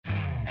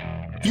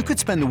You could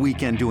spend the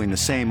weekend doing the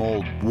same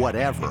old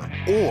whatever,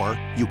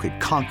 or you could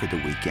conquer the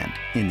weekend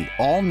in the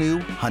all-new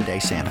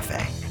Hyundai Santa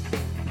Fe.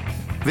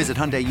 Visit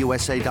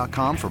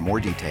HyundaiUSA.com for more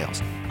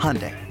details.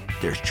 Hyundai,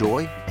 there's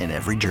joy in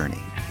every journey.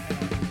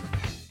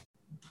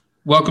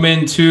 Welcome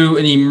into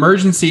an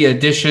emergency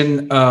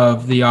edition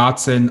of the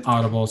Autzen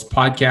Audibles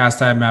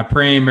podcast. I'm Matt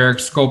Prehm, Eric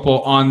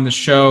Skopel on the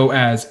show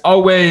as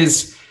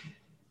always.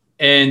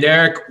 And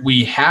Eric,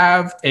 we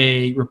have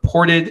a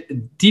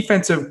reported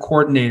defensive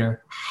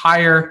coordinator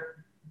hire.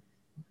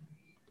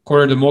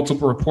 According to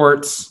multiple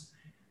reports,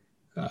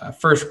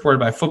 first reported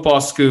by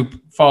Football Scoop,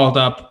 followed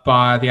up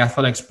by The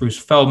Athletic's Bruce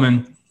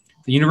Feldman.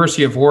 The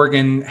University of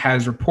Oregon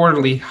has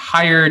reportedly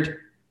hired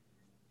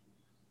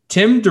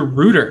Tim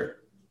DeRuyter,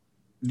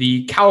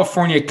 the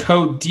California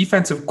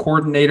co-defensive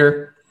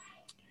coordinator.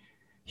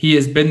 He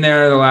has been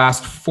there the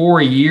last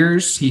 4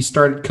 years. He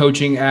started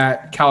coaching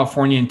at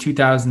California in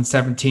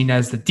 2017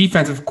 as the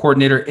defensive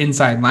coordinator,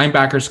 inside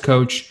linebackers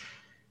coach,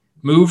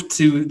 moved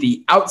to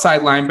the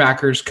outside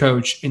linebackers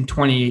coach in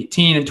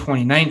 2018 and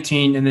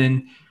 2019, and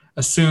then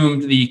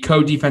assumed the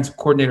co-defensive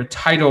coordinator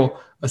title,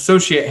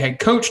 associate head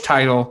coach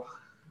title,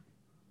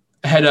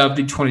 ahead of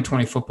the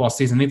 2020 football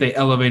season. I think they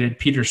elevated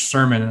Peter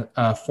Sirmon,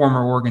 a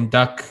former Oregon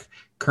Duck,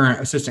 current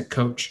assistant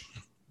coach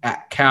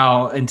at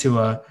Cal, into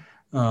a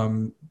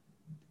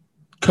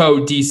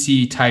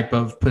co-DC type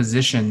of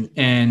position.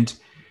 And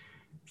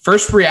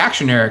first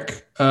reaction,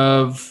 Eric,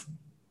 of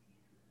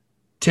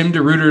Tim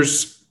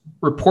DeRuyter's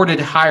reported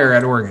hire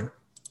at Oregon.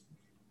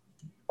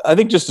 I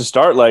think just to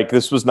start,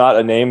 this was not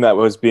a name that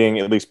was being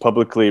at least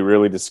publicly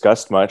really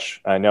discussed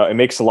much. I know it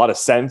makes a lot of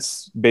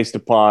sense based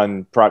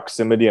upon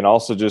proximity and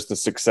also just the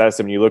success.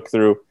 I mean, you look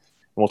through, and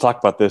we'll talk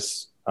about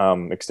this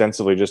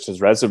extensively, just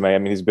his resume. I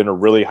mean, he's been a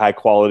really high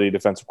quality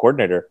defensive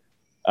coordinator.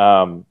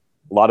 A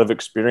lot of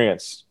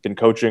experience in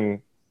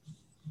coaching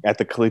at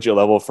the collegiate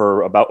level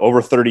for about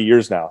over 30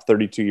 years now,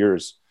 32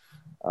 years,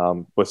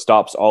 with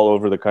stops all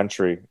over the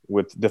country,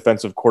 with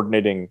defensive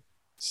coordinating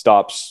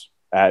stops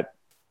at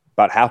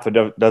about half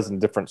a dozen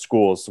different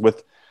schools,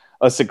 with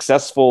a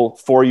successful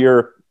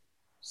 4-year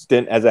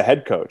stint as a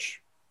head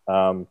coach.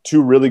 2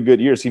 really good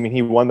years. I mean,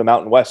 he won the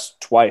Mountain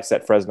West twice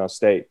at Fresno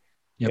State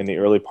in the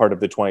early part of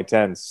the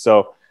 2010s.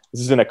 So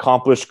this is an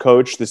accomplished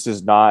coach. This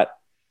is not,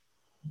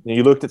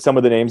 you looked at some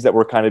of the names that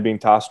were kind of being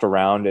tossed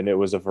around, and it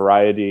was a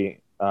variety,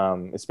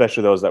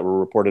 especially those that were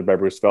reported by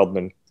Bruce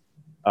Feldman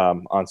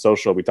on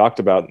social. We talked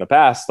about in the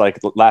past, like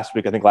last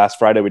week, I think last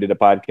Friday, we did a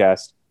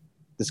podcast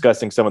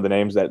discussing some of the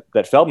names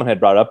that Feldman had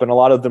brought up. And a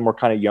lot of them were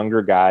kind of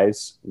younger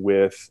guys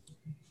with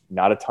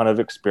not a ton of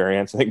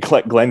experience. I think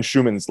Glenn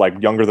Schumann's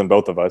younger than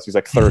both of us. He's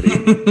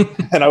 30.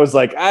 And I was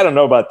like, I don't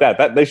know about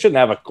that. They shouldn't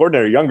have a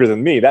coordinator younger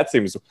than me. That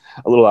seems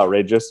a little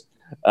outrageous.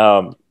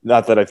 Not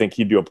that I think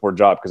he'd do a poor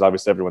job, because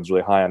obviously everyone's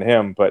really high on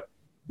him, but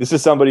this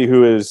is somebody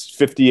who is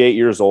 58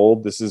 years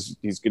old.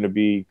 He's going to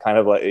be kind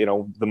of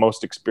the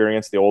most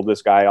experienced, the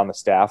oldest guy on the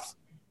staff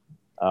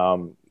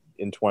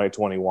in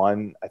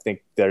 2021. I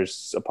think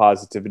there's a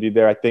positivity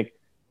there. I think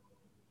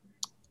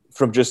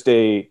from just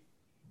a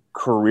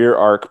career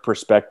arc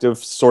perspective,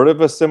 sort of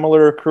a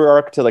similar career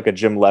arc to a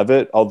Jim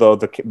Leavitt, although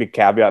the big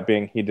caveat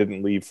being he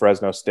didn't leave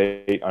Fresno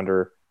State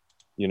under,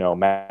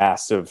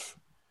 massive,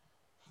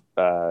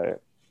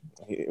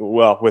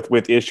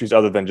 with issues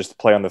other than just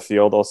play on the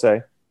field, I'll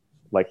say.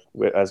 And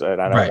I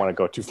don't want to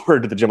go too far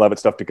into the Jim Leavitt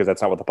stuff because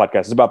that's not what the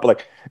podcast is about,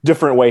 but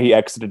different way he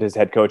exited his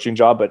head coaching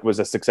job, but was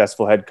a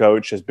successful head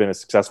coach, has been a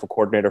successful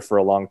coordinator for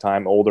a long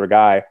time, older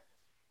guy.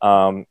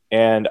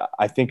 And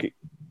I think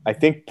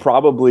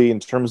probably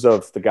in terms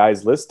of the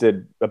guys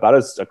listed, about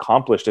as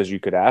accomplished as you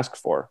could ask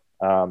for.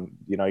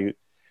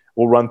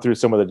 We'll run through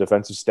some of the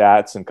defensive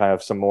stats and kind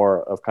of some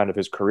more of kind of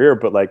his career,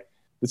 but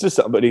this is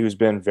somebody who's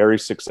been very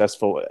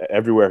successful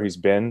everywhere he's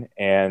been.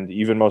 And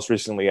even most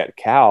recently at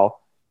Cal,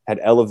 had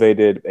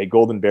elevated a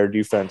Golden Bear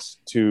defense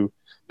to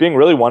being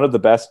really one of the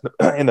best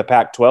in the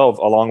Pac-12,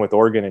 along with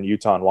Oregon and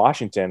Utah and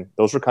Washington.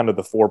 Those were kind of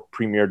the 4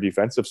 premier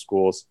defensive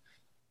schools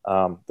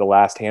the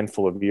last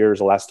handful of years,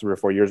 the last 3 or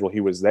 4 years while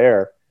he was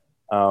there.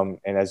 And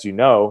as you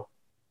know,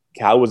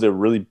 Cal was a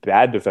really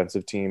bad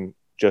defensive team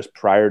just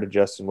prior to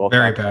Justin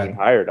Wilcox being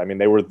hired. I mean,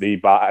 they were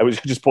I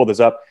was just pulled this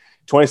up.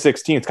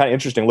 2016, it's kind of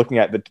interesting looking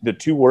at the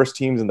 2 worst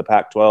teams in the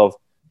Pac-12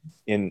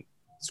 in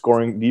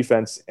scoring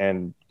defense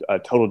and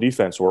total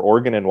defense were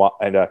Oregon and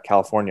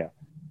California.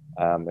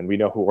 And we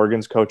know who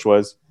Oregon's coach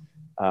was.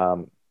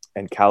 And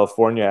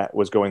California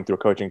was going through a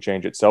coaching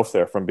change itself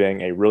there, from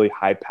being a really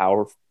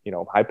high-powered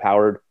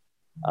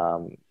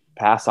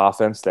pass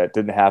offense that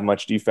didn't have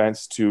much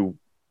defense to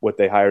what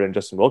they hired in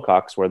Justin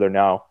Wilcox, where they're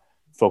now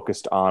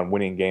focused on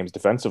winning games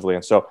defensively.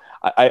 And so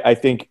I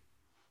think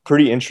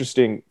pretty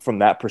interesting from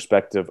that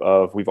perspective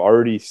of, we've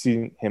already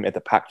seen him at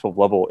the Pac-12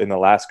 level in the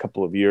last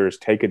couple of years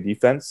take a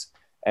defense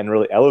and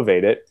really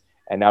elevate it.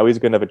 And now he's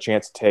going to have a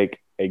chance to take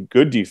a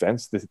good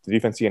defense. The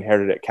defense he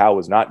inherited at Cal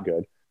was not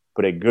good,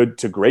 but a good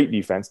to great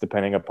defense,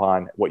 depending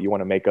upon what you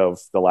want to make of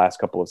the last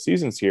couple of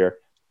seasons here,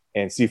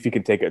 and see if he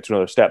can take it to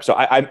another step. So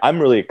I'm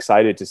really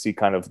excited to see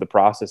kind of the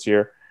process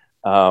here.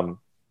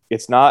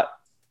 It's not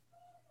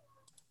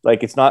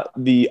Like it's not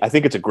I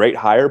think it's a great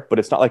hire, but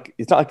it's not like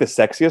the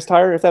sexiest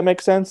hire, if that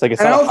makes sense. Like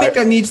it's I not don't think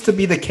that needs to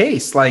be the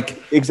case. Like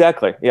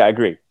exactly. Yeah, I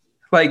agree.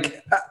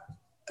 Like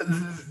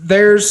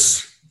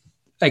there's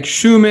like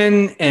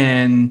Schumann,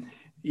 and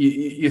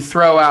you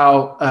throw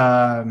out.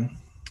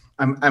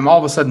 I'm all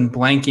of a sudden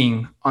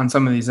blanking on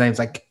some of these names,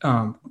 like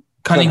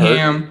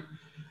Cunningham.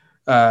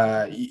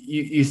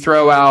 You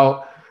throw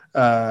out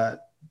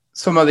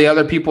some of the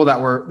other people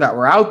that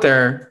were out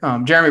there.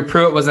 Jeremy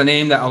Pruitt was a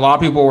name that a lot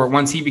of people were,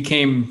 once he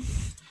became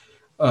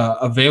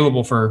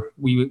available for,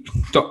 we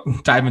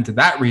don't dive into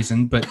that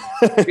reason, but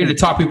we had to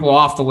talk people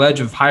off the ledge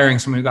of hiring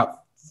someone who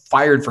got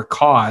fired for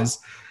cause.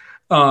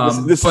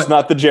 This is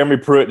not the Jeremy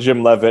Pruitt,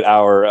 Jim Levitt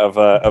hour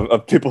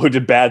of people who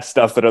did bad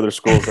stuff at other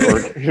schools.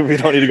 We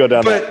don't need to go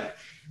down that.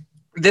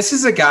 This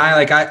is a guy,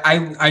 like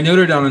I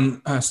noted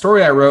on a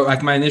story I wrote,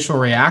 like my initial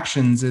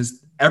reactions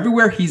is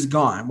everywhere he's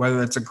gone,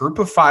 whether it's a group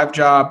of 5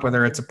 job,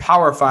 whether it's a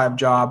power 5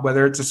 job,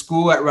 whether it's a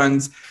school that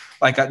runs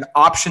like an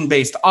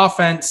option-based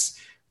offense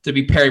to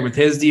be paired with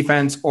his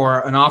defense,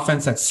 or an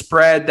offense that's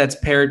spread that's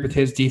paired with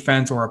his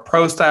defense, or a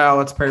pro style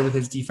that's paired with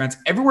his defense.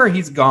 Everywhere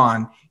he's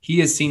gone, he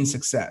has seen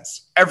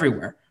success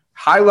everywhere,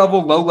 high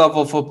level, low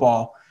level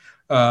football.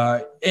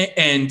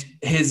 And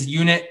his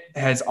unit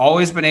has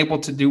always been able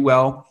to do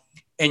well.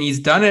 And he's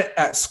done it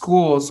at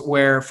schools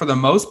where, for the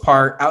most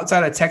part,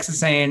 outside of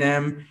Texas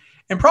A&M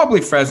and probably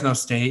Fresno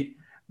State,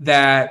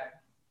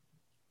 that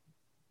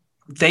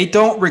they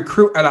don't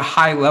recruit at a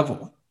high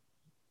level.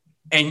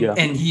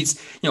 And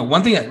he's,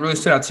 one thing that really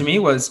stood out to me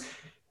was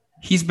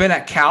he's been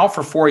at Cal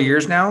for 4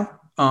 years now.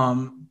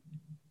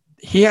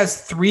 He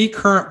has 3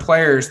 current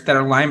players that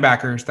are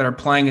linebackers that are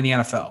playing in the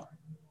NFL.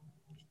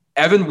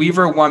 Evan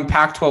Weaver won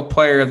Pac-12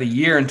 Player of the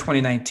Year in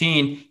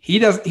 2019.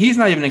 He's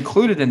not even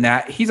included in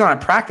that. He's on a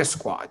practice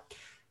squad.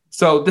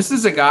 So this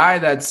is a guy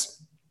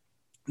that's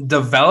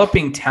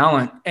developing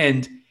talent.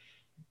 And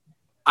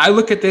I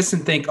look at this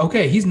and think,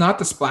 okay, he's not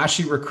the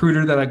splashy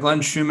recruiter that a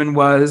Glenn Schumann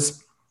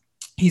was.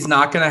 He's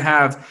not going to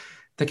have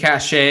the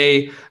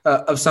cachet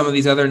of some of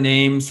these other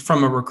names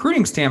from a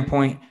recruiting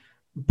standpoint,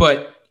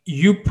 but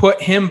you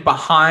put him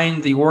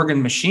behind the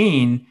Oregon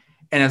machine,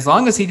 and as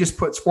long as he just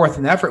puts forth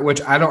an effort,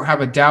 which I don't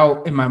have a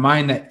doubt in my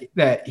mind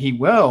that he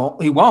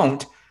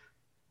won't,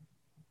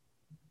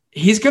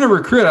 he's going to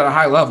recruit at a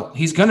high level.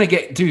 He's going to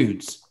get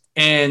dudes,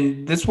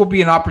 and this will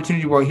be an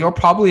opportunity where he'll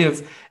probably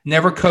have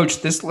never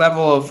coached this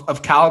level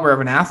of caliber of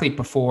an athlete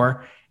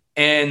before,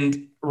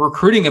 and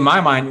recruiting, in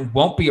my mind,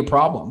 won't be a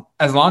problem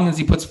as long as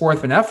he puts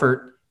forth an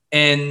effort.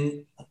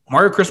 And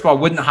Mario Cristobal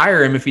wouldn't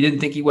hire him if he didn't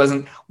think he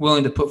wasn't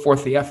willing to put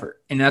forth the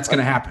effort, and that's going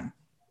to happen.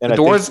 And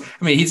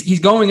he's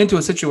going into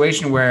a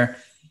situation where,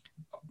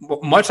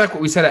 much like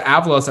what we said at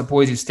Avalos at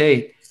Boise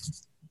State,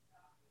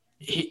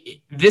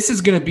 this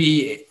is going to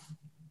be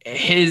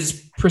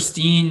his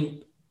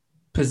pristine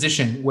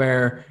position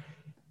where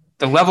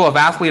the level of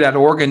athlete at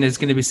Oregon is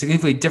going to be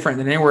significantly different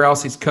than anywhere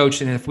else he's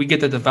coached. And if we get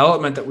the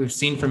development that we've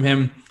seen from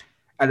him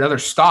at other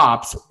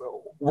stops,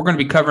 we're going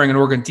to be covering an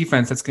Oregon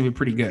defense that's going to be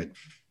pretty good.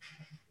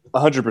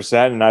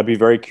 100%. And I'd be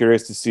very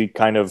curious to see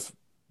kind of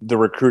the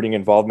recruiting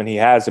involvement he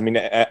has. I mean,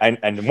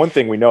 and one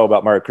thing we know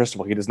about Mario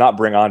Cristobal, he does not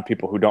bring on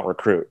people who don't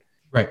recruit.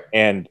 Right.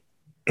 And,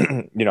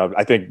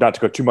 I think, not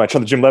to go too much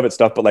on the Jim Levitt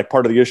stuff, but like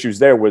part of the issues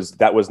there was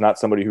that was not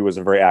somebody who was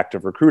a very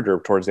active recruiter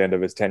towards the end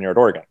of his tenure at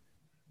Oregon.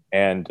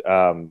 And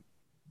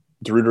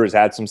DeRuyter has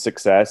had some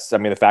success. I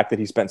mean, the fact that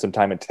he spent some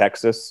time in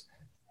Texas,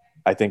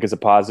 I think, is a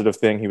positive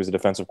thing. He was a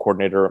defensive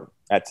coordinator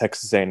at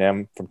Texas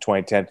A&M from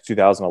 2010 to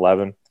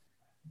 2011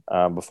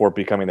 before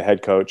becoming the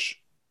head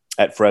coach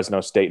at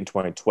Fresno State in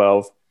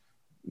 2012.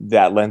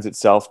 That lends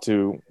itself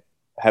to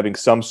having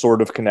some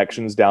sort of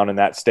connections down in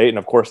that state. And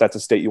of course, that's a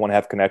state you want to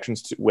have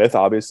connections with,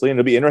 obviously. And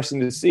it'll be interesting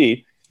to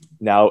see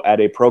now at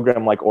a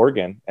program like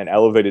Oregon, an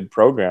elevated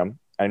program.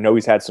 I know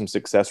he's had some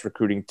success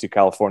recruiting to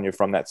California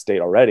from that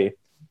state already.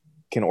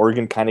 Can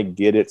Oregon kind of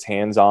get its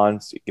hands on,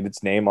 get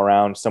its name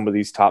around some of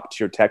these top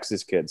tier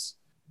Texas kids?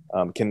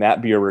 Can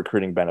that be a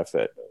recruiting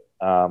benefit?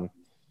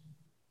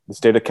 The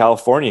state of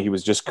California, he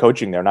was just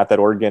coaching there. Not that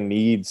Oregon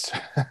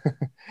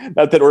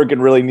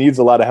really needs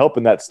a lot of help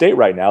in that state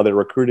right now. They're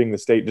recruiting the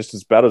state just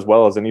as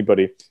well as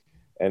anybody,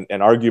 and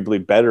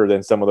arguably better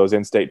than some of those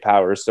in-state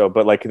powers. So,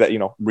 but like that,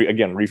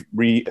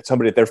 it's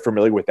somebody that they're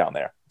familiar with down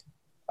there.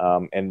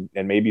 And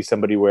maybe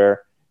somebody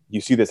where you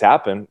see this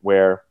happen,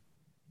 where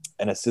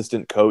an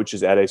assistant coach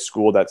is at a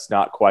school that's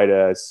not quite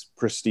as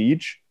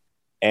prestige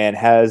and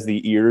has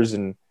the ears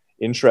and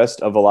interest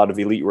of a lot of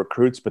elite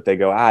recruits, but they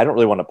go, I don't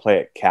really want to play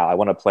at Cal. I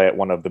want to play at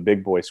one of the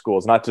big boy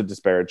schools, not to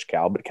disparage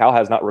Cal, but Cal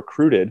has not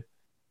recruited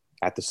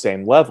at the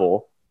same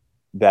level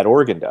that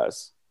Oregon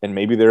does. And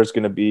maybe there's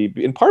going to be,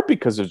 in part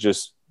because of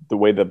just the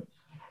way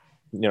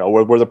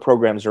where the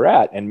programs are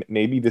at. And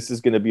maybe this is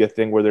going to be a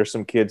thing where there's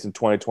some kids in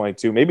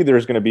 2022. Maybe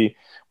there's going to be,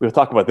 we'll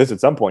talk about this at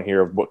some point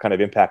here, of what kind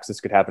of impacts this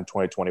could have in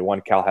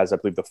 2021. Cal has, I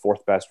believe, the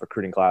 4th best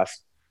recruiting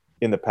class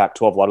in the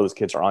Pac-12. A lot of those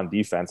kids are on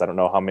defense. I don't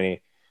know how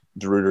many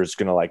DeRuyter is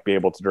going to be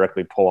able to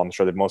directly pull. I'm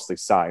sure they've mostly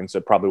signed, so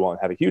it probably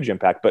won't have a huge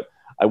impact. But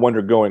I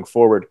wonder going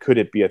forward, could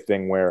it be a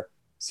thing where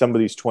some of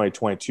these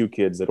 2022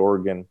 kids that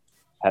Oregon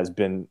has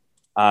been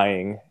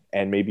eyeing,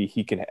 and maybe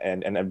he can,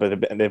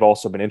 but they've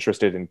also been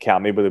interested in Cal.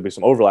 Maybe there'll be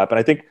some overlap. And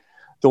I think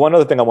the one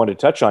other thing I wanted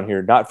to touch on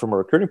here, not from a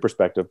recruiting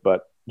perspective,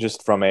 but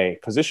just from a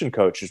position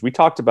coach, is we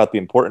talked about the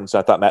importance.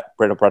 I thought Matt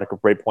Brandon brought up a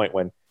great point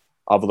when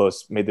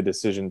Avalos made the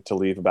decision to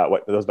leave that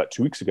was about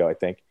 2 weeks ago, I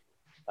think,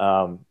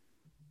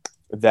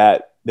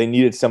 that they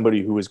needed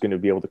somebody who was going to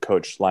be able to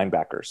coach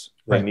linebackers.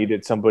 They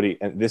needed somebody,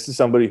 and this is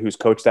somebody who's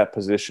coached that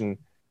position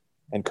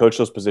and coached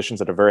those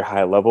positions at a very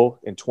high level.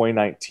 In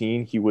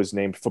 2019, he was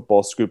named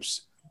Football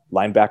Scoop's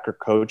linebacker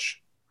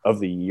coach of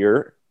the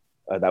year.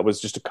 That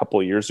was just a couple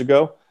of years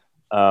ago.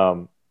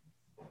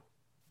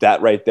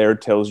 That right there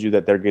tells you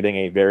that they're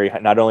getting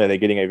not only are they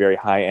getting a very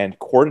high-end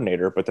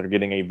coordinator, but they're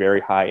getting a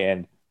very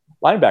high-end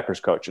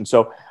linebackers coach. And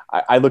so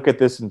I look at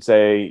this and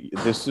say,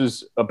 this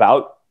is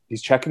about,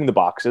 he's checking the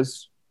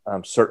boxes.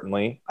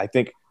 Certainly. I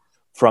think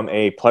from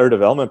a player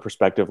development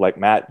perspective, like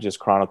Matt just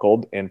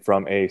chronicled, and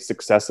from a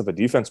success of a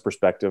defense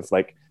perspective,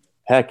 like,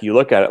 heck, you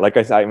look at it, like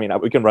I said, I mean,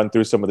 we can run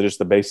through some of just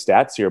the base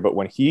stats here, but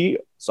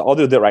so I'll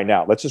do that right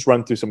now. Let's just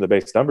run through some of the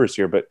base numbers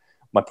here. But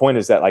my point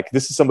is that, like,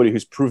 this is somebody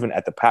who's proven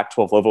at the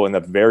Pac-12 level in the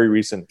very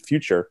recent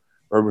future,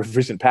 or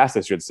recent past,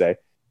 I should say,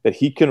 that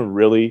he can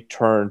really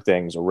turn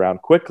things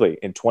around quickly.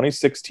 In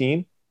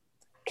 2016,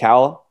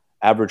 Cal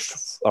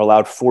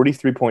allowed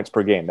 43 points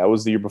per game. That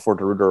was the year before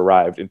DeRuyter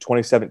arrived. In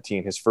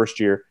 2017, his first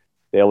year,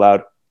 they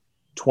allowed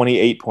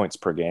 28 points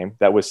per game.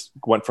 That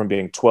went from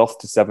being 12th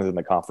to 7th in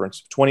the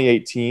conference.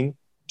 2018,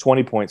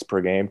 20 points per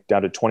game,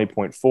 down to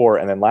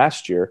 20.4. And then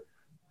last year,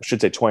 I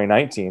should say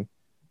 2019,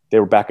 they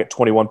were back at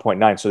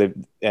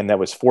 21.9. And that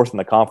was 4th in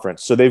the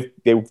conference. So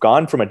they've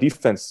gone from a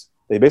defense.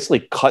 They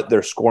basically cut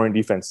their scoring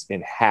defense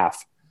in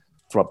half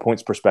from a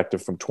points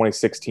perspective from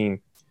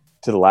 2016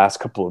 to the last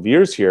couple of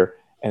years here.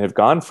 And have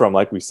gone from,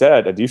 like we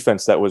said, a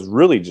defense that was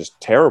really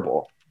just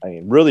terrible. I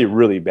mean, really,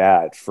 really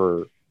bad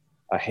for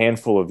a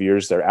handful of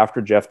years there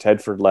after Jeff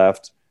Tedford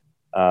left.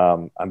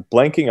 I'm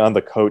blanking on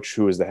the coach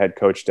who was the head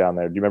coach down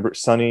there. Do you remember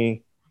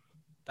Sonny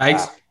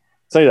Dykes?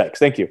 Sonny Dykes,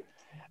 thank you.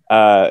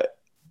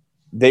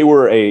 They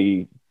were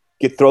they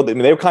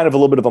were kind of a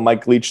little bit of a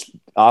Mike Leach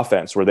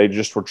offense where they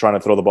just were trying to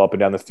throw the ball up and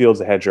down the fields.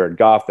 They had Jared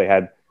Goff. They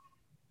had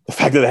the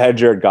fact that they had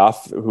Jared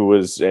Goff, who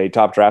was a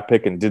top draft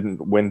pick and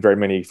didn't win very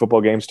many football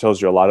games,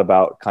 tells you a lot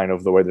about kind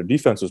of the way their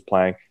defense was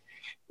playing.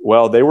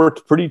 Well, they were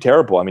pretty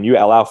terrible. I mean, you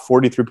allow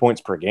 43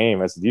 points per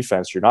game as a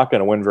defense, you're not going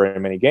to win very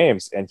many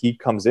games. And he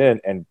comes in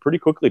and pretty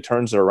quickly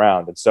turns it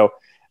around. And so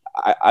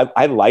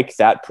I like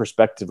that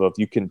perspective of,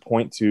 you can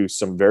point to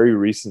some very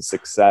recent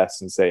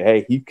success and say,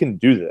 hey, he can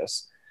do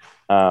this.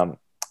 And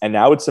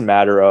now it's a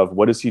matter of,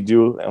 what does he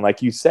do? And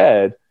like you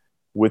said,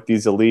 with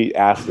these elite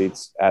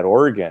athletes at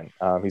Oregon.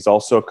 He's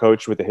also a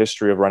coach with a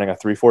history of running a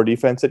 3-4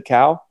 defense at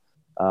Cal.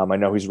 I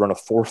know he's run a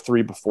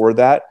 4-3 before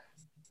that.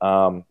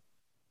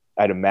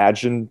 I'd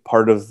imagine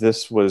part of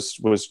this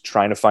was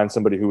trying to find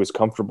somebody who was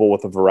comfortable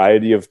with a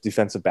variety of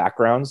defensive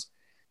backgrounds,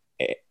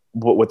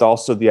 but with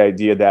also the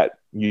idea that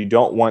you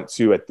don't want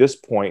to, at this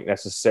point,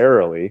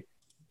 necessarily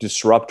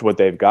disrupt what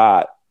they've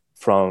got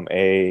from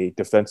a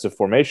defensive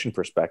formation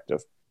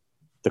perspective.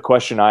 The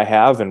question I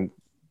have, and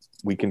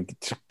we can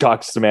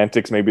talk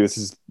semantics. Maybe this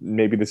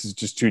is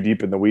just too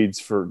deep in the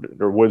weeds or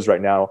woods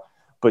right now,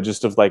 but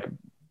just of like,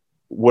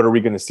 what are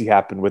we going to see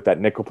happen with that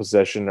nickel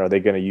possession? Are they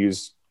going to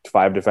use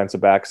 5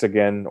 defensive backs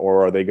again,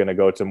 or are they going to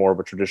go to more of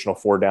a traditional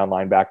 4-down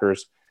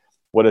linebackers?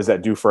 What does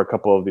that do for a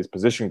couple of these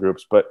position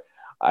groups? But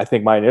I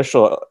think my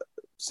initial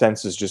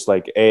sense is just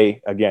like,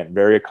 again,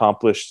 very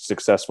accomplished,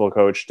 successful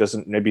coach,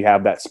 doesn't maybe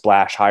have that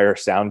splash higher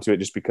sound to it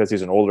just because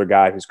he's an older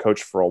guy who's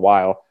coached for a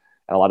while.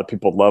 And a lot of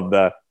people love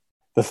the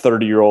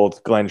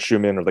 30-year-old Glenn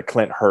Schumann or the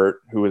Clint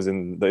Hurt, who was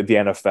in the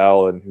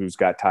NFL and who's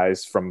got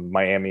ties from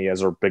Miami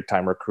as a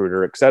big-time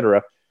recruiter, et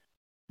cetera.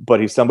 But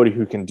he's somebody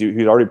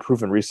who's already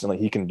proven recently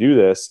he can do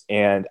this,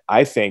 and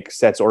I think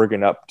sets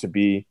Oregon up to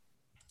be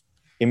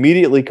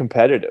immediately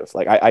competitive.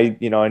 Like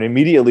and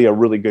immediately a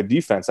really good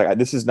defense. Like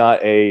this is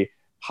not a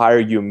hire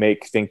you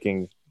make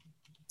thinking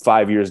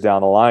 5 years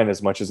down the line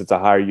as much as it's a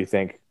hire you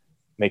think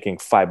making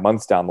 5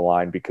 months down the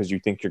line, because you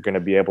think you're going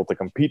to be able to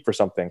compete for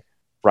something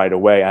right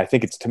away. And I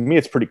think to me,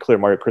 it's pretty clear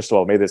Mario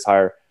Cristobal made this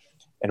hire,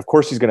 and of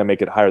course he's going to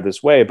make it higher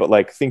this way, but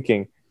like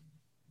thinking,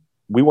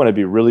 we want to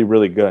be really,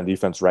 really good on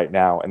defense right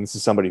now. And this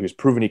is somebody who's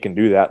proven he can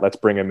do that. Let's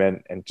bring him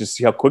in and just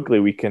see how quickly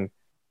he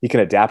can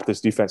adapt this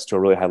defense to a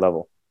really high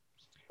level.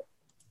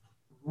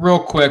 Real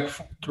quick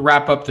to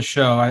wrap up the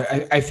show.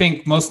 I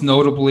think most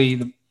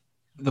notably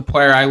the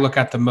player I look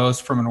at the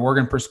most from an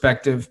Oregon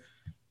perspective,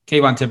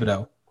 Kayvon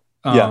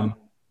Thibodeaux.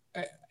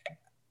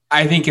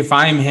 I think if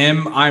I'm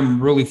him,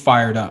 I'm really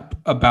fired up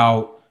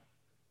about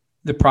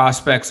the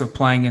prospects of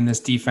playing in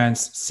this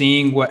defense,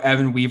 seeing what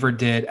Evan Weaver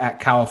did at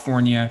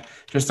California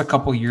just a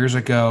couple years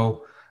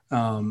ago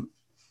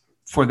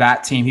for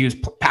that team. He was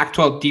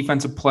Pac-12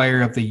 Defensive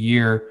Player of the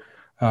Year,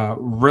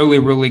 really,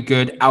 really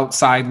good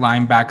outside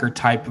linebacker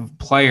type of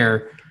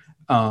player,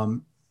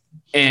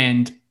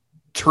 and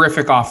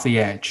terrific off the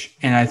edge.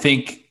 And I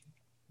think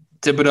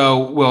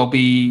Thibodeaux will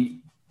be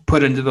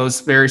put into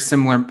those very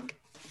similar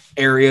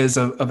areas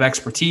of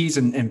expertise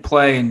and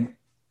play and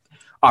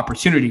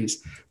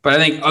opportunities. But I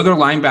think other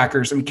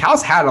linebackers,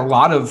 Cal's had a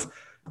lot of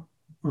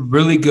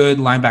really good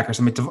linebackers.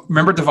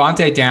 Remember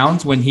Devontae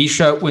Downs when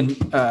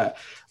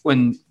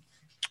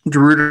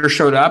DeRuyter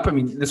showed up?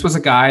 This was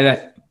a guy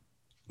that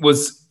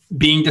was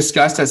being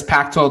discussed as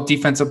Pac-12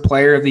 Defensive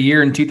Player of the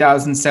Year in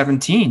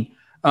 2017.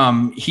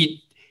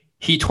 He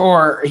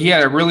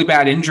had a really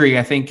bad injury,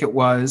 I think it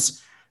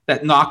was,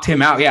 that knocked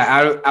him out.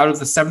 Yeah, out of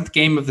the seventh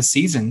game of the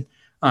season,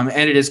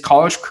 ended his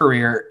college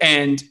career.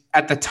 And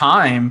at the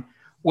time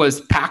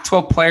was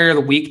Pac-12 Player of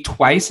the Week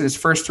twice in his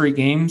first three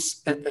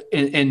games.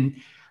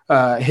 And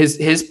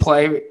his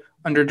play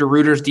under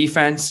DeRuyter's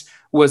defense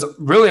was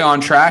really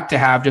on track to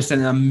have just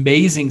an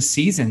amazing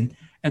season.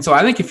 And so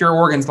I think if you're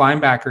Oregon's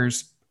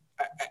linebackers,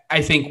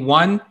 I think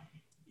one,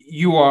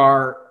 you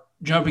are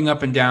jumping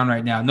up and down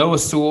right now. Noah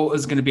Sewell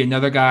is going to be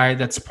another guy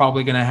that's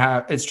probably going to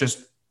have, it's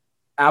just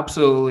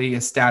absolutely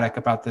ecstatic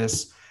about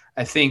this.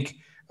 I think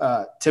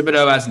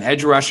Thibodeau as an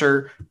edge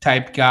rusher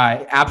type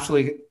guy,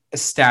 absolutely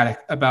ecstatic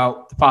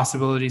about the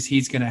possibilities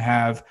he's going to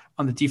have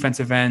on the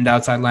defensive end,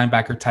 outside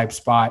linebacker type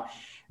spot.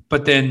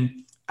 But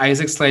then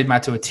Isaac Slade,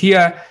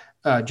 Matuatia,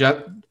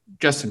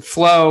 Justin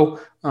Flo,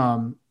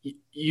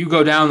 you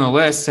go down the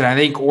list, and I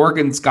think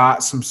Oregon's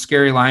got some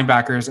scary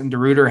linebackers, and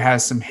DeRuyter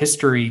has some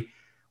history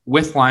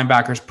with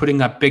linebackers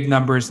putting up big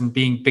numbers and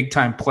being big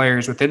time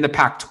players within the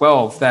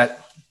Pac-12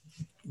 that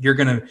you're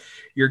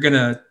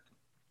gonna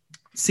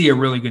see a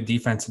really good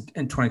defense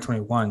in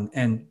 2021.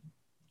 And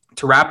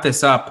to wrap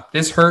this up,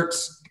 this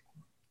hurts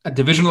a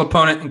divisional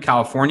opponent in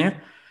California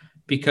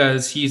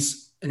because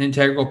he's an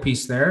integral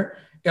piece there.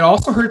 It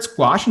also hurts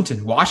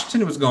Washington.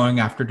 Washington was going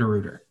after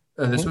DeRuyter.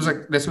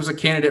 This was a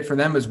candidate for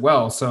them as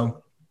well.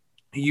 So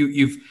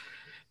you've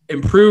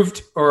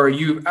improved, or I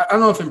don't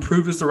know if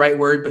improved is the right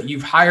word, but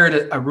you've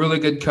hired a really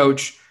good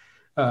coach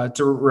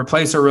to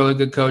replace a really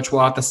good coach,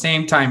 while at the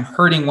same time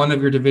hurting one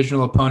of your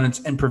divisional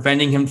opponents and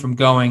preventing him from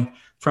going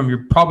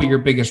from probably your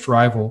biggest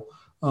rival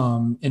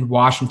in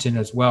Washington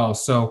as well.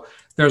 So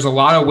there's a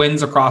lot of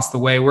wins across the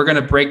way. We're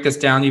going to break this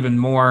down even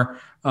more.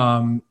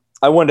 I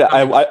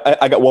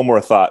got one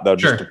more thought though,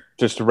 Sure.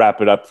 just to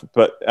wrap it up.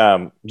 But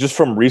just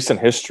from recent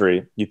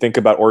history, you think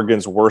about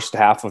Oregon's worst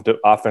half of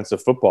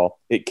offensive football.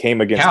 It came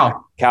against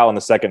Cal in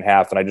the second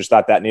half, and I just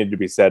thought that needed to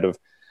be said. Of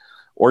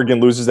Oregon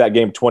loses that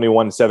game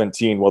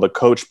 21-17. Well, the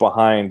coach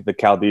behind the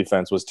Cal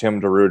defense was Tim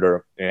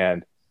DeRuyter,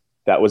 and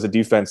that was a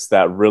defense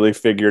that really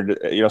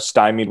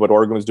stymied what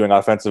Oregon was doing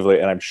offensively.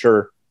 And I'm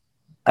sure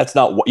that's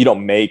not what you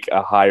don't make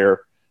a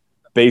hire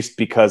based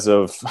because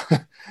of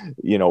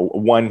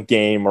one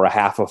game or a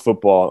half of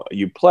football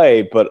you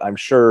play. But I'm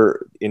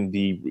sure in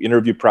the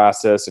interview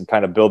process and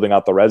kind of building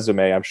out the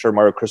resume, I'm sure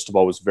Mario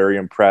Cristobal was very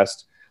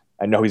impressed.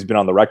 I know he's been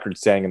on the record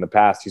saying in the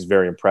past he's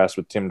very impressed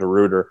with Tim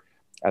DeRuyter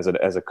as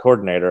a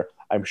coordinator.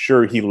 I'm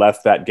sure he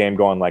left that game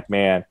going like,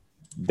 man,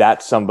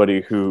 that's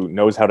somebody who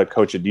knows how to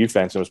coach a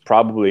defense and was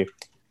probably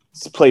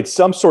played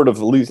some sort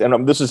of least.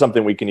 And this is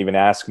something we can even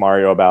ask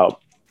Mario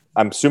about,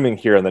 I'm assuming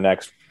here in the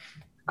next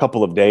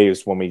couple of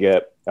days when we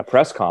get a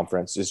press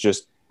conference, is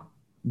just,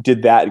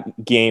 did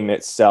that game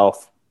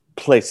itself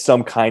play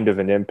some kind of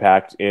an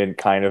impact in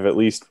kind of at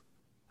least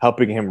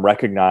helping him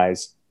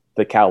recognize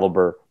the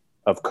caliber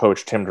of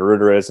coach Tim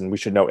DeRuyter is? And we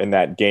should know in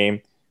that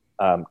game,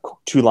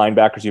 two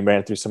linebackers, you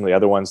ran through some of the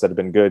other ones that have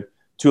been good.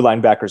 Two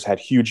linebackers had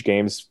huge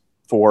games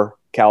for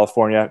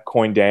California,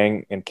 Coin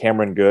Dang and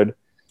Cameron Good.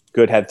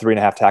 Good had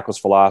 3.5 tackles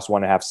for loss,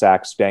 1.5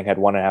 sacks. Dang had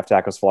 1.5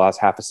 tackles for loss,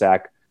 half a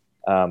sack.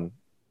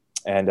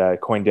 And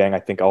Coin Dang, I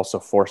think, also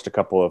forced a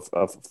couple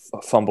of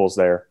fumbles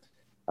there.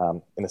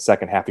 In the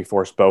second half, he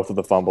forced both of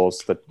the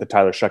fumbles, the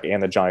Tyler Shuck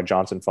and the Johnny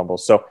Johnson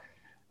fumbles. So,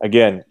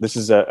 again, this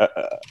is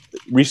a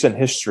recent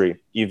history,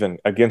 even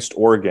against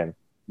Oregon.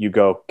 You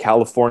go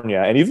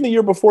California, and even the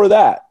year before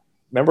that,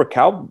 remember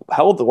Cal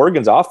held the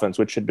Oregon's offense,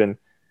 which had been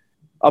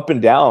up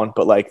and down,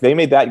 but like they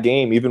made that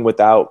game even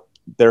without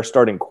their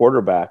starting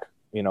quarterback.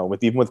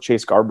 With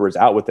Chase Garbers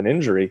out with an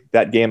injury,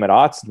 that game at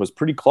Autzen was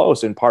pretty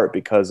close in part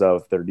because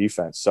of their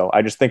defense. So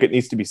I just think it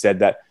needs to be said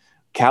that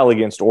Cal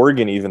against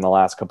Oregon, even the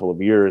last couple of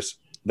years,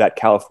 that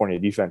California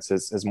defense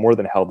has more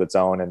than held its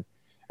own and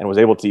was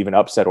able to even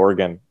upset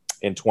Oregon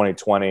in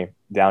 2020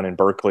 down in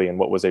Berkeley, and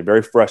what was a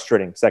very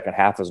frustrating second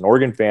half as an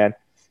Oregon fan.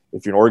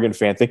 If you're an Oregon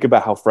fan, think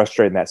about how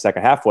frustrating that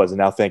second half was, and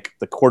now think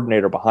the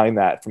coordinator behind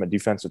that from a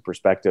defensive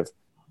perspective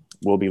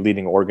will be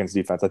leading Oregon's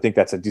defense. I think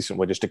that's a decent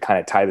way just to kind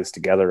of tie this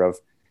together of,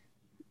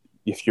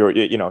 if you're,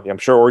 I'm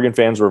sure Oregon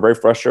fans were very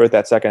frustrated with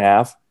that second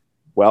half.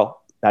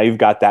 Well, now you've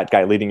got that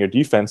guy leading your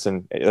defense,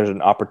 and there's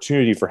an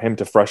opportunity for him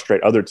to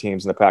frustrate other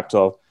teams in the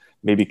Pac-12,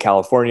 maybe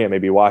California,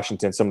 maybe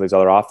Washington, some of these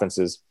other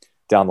offenses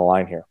down the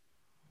line here.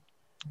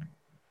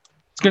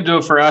 It's going to do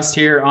it for us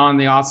here on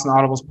the Autzen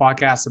Audibles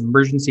Podcast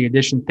Emergency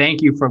Edition.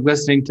 Thank you for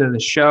listening to the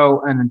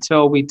show. And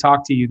until we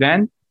talk to you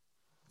then,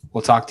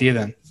 we'll talk to you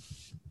then.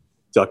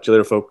 Talk to you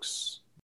later, folks.